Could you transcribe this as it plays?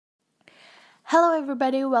Hello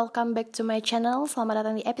everybody, welcome back to my channel. Selamat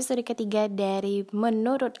datang di episode ketiga dari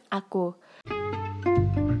Menurut Aku.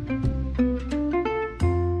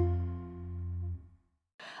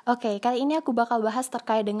 Oke, kali ini aku bakal bahas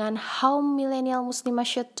terkait dengan how millennial muslimah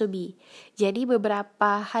should to be. Jadi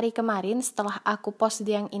beberapa hari kemarin setelah aku post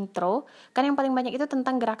di yang intro, kan yang paling banyak itu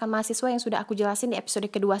tentang gerakan mahasiswa yang sudah aku jelasin di episode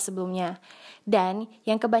kedua sebelumnya. Dan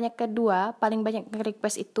yang paling banyak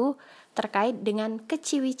request itu terkait dengan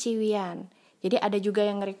keciwi-ciwian. Jadi ada juga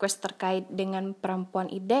yang request terkait dengan perempuan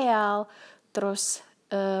ideal, terus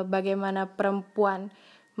bagaimana perempuan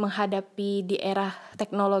menghadapi di era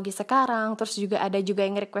teknologi sekarang, terus juga ada juga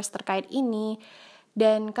yang request terkait ini.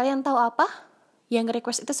 Dan kalian tahu apa? Yang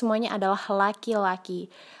request itu semuanya adalah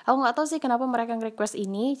laki-laki. Aku nggak tahu sih kenapa mereka request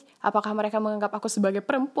ini. Apakah mereka menganggap aku sebagai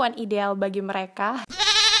perempuan ideal bagi mereka?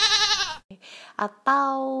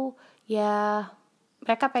 Atau ya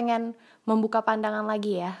mereka pengen membuka pandangan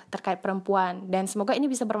lagi ya terkait perempuan. Dan semoga ini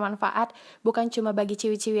bisa bermanfaat bukan cuma bagi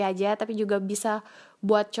ciwi-ciwi aja, tapi juga bisa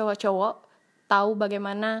buat cowok-cowok tahu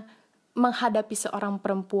bagaimana menghadapi seorang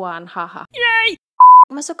perempuan. Haha.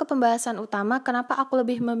 Masuk ke pembahasan utama, kenapa aku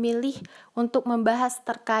lebih memilih untuk membahas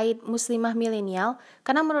terkait muslimah milenial?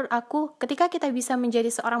 Karena menurut aku, ketika kita bisa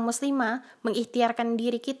menjadi seorang muslimah, mengikhtiarkan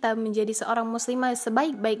diri kita menjadi seorang muslimah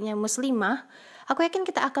sebaik-baiknya muslimah, aku yakin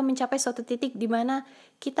kita akan mencapai suatu titik di mana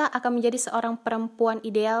kita akan menjadi seorang perempuan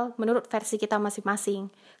ideal menurut versi kita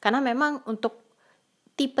masing-masing. Karena memang untuk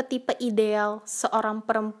tipe-tipe ideal seorang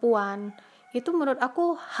perempuan, itu menurut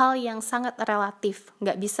aku hal yang sangat relatif,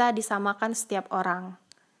 nggak bisa disamakan setiap orang.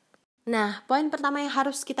 Nah, poin pertama yang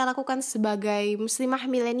harus kita lakukan sebagai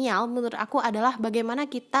muslimah milenial menurut aku adalah bagaimana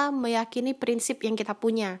kita meyakini prinsip yang kita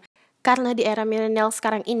punya. Karena di era milenial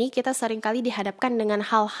sekarang ini, kita seringkali dihadapkan dengan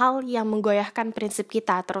hal-hal yang menggoyahkan prinsip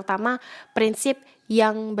kita, terutama prinsip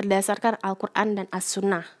yang berdasarkan Al-Quran dan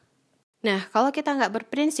As-Sunnah. Nah, kalau kita nggak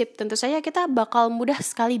berprinsip, tentu saja kita bakal mudah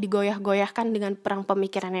sekali digoyah-goyahkan dengan perang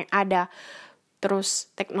pemikiran yang ada. Terus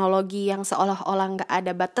teknologi yang seolah-olah nggak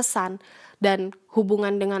ada batasan, dan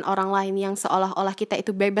hubungan dengan orang lain yang seolah-olah kita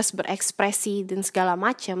itu bebas berekspresi dan segala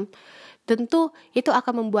macam. Tentu itu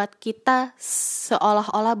akan membuat kita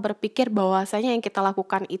seolah-olah berpikir bahwasanya yang kita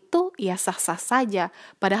lakukan itu ya sah-sah saja.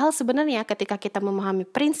 Padahal sebenarnya ketika kita memahami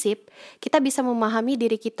prinsip, kita bisa memahami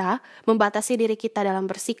diri kita, membatasi diri kita dalam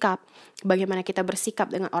bersikap. Bagaimana kita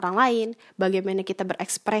bersikap dengan orang lain, bagaimana kita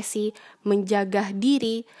berekspresi, menjaga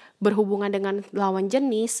diri, berhubungan dengan lawan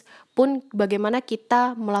jenis, pun bagaimana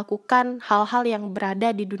kita melakukan hal-hal yang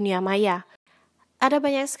berada di dunia maya. Ada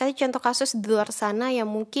banyak sekali contoh kasus di luar sana yang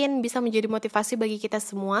mungkin bisa menjadi motivasi bagi kita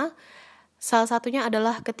semua. Salah satunya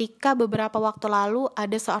adalah ketika beberapa waktu lalu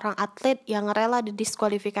ada seorang atlet yang rela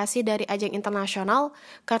didiskualifikasi dari ajang internasional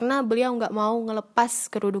karena beliau nggak mau ngelepas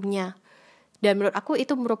kerudungnya. Dan menurut aku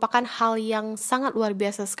itu merupakan hal yang sangat luar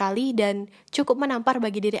biasa sekali dan cukup menampar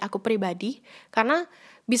bagi diri aku pribadi. Karena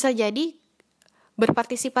bisa jadi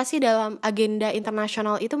berpartisipasi dalam agenda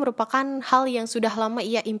internasional itu merupakan hal yang sudah lama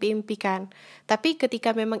ia impi-impikan. Tapi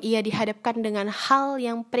ketika memang ia dihadapkan dengan hal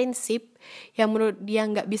yang prinsip, yang menurut dia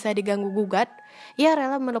nggak bisa diganggu-gugat, ia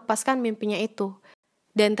rela melepaskan mimpinya itu.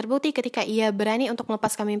 Dan terbukti ketika ia berani untuk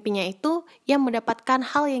melepaskan mimpinya itu, ia mendapatkan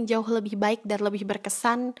hal yang jauh lebih baik dan lebih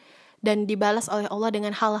berkesan, dan dibalas oleh Allah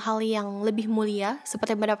dengan hal-hal yang lebih mulia,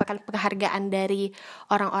 seperti mendapatkan penghargaan dari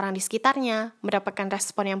orang-orang di sekitarnya, mendapatkan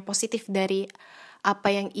respon yang positif dari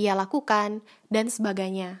apa yang ia lakukan, dan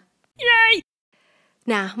sebagainya. Yay!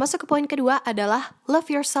 Nah, masuk ke poin kedua adalah love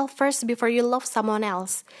yourself first before you love someone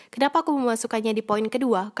else. Kenapa aku memasukkannya di poin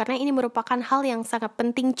kedua? Karena ini merupakan hal yang sangat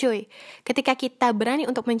penting cuy. Ketika kita berani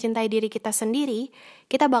untuk mencintai diri kita sendiri,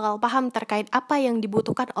 kita bakal paham terkait apa yang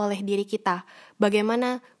dibutuhkan oleh diri kita.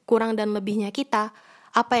 Bagaimana kurang dan lebihnya kita,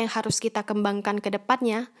 apa yang harus kita kembangkan ke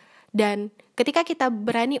depannya. Dan ketika kita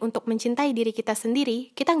berani untuk mencintai diri kita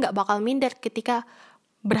sendiri, kita nggak bakal minder ketika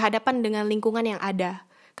berhadapan dengan lingkungan yang ada.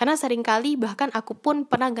 Karena seringkali bahkan aku pun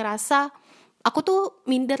pernah ngerasa, aku tuh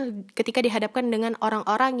minder ketika dihadapkan dengan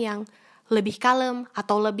orang-orang yang lebih kalem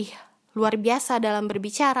atau lebih luar biasa dalam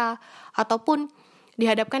berbicara, ataupun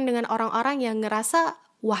dihadapkan dengan orang-orang yang ngerasa,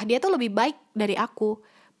 wah dia tuh lebih baik dari aku.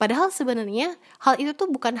 Padahal sebenarnya hal itu tuh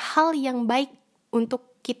bukan hal yang baik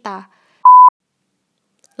untuk kita.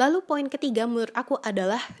 Lalu poin ketiga menurut aku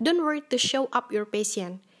adalah don't worry to show up your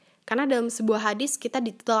passion. Karena dalam sebuah hadis kita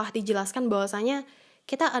telah dijelaskan bahwasanya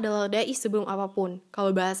kita adalah dai sebelum apapun. Kalau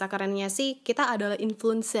bahasa kerennya sih kita adalah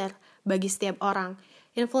influencer bagi setiap orang.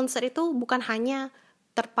 Influencer itu bukan hanya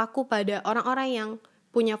terpaku pada orang-orang yang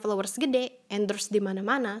punya followers gede, endorse di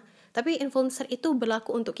mana-mana, tapi influencer itu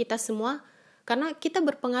berlaku untuk kita semua karena kita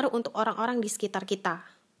berpengaruh untuk orang-orang di sekitar kita.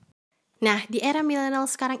 Nah, di era milenial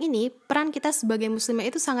sekarang ini, peran kita sebagai muslimah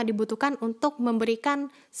itu sangat dibutuhkan untuk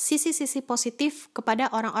memberikan sisi-sisi positif kepada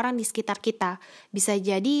orang-orang di sekitar kita. Bisa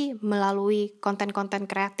jadi melalui konten-konten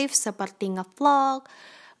kreatif seperti nge-vlog,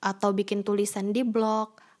 atau bikin tulisan di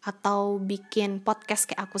blog, atau bikin podcast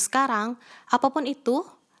kayak aku sekarang. Apapun itu,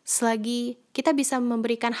 selagi kita bisa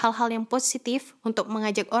memberikan hal-hal yang positif untuk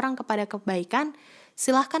mengajak orang kepada kebaikan,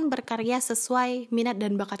 silahkan berkarya sesuai minat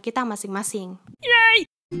dan bakat kita masing-masing. Yay!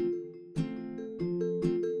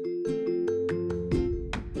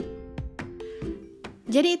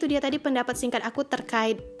 Jadi itu dia tadi pendapat singkat aku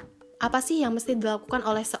terkait apa sih yang mesti dilakukan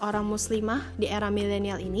oleh seorang muslimah di era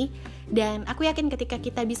milenial ini. Dan aku yakin ketika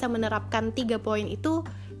kita bisa menerapkan 3 poin itu,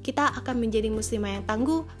 kita akan menjadi muslimah yang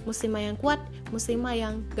tangguh, muslimah yang kuat, muslimah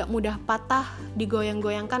yang gak mudah patah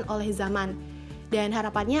digoyang-goyangkan oleh zaman. Dan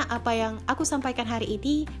harapannya apa yang aku sampaikan hari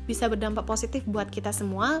ini bisa berdampak positif buat kita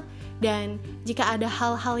semua. Dan jika ada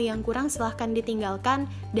hal-hal yang kurang, silahkan ditinggalkan.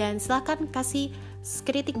 Dan silahkan kasih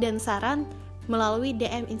kritik dan saran melalui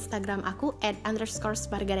DM Instagram aku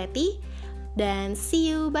 @_spargaretti. Dan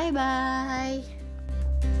see you, bye-bye.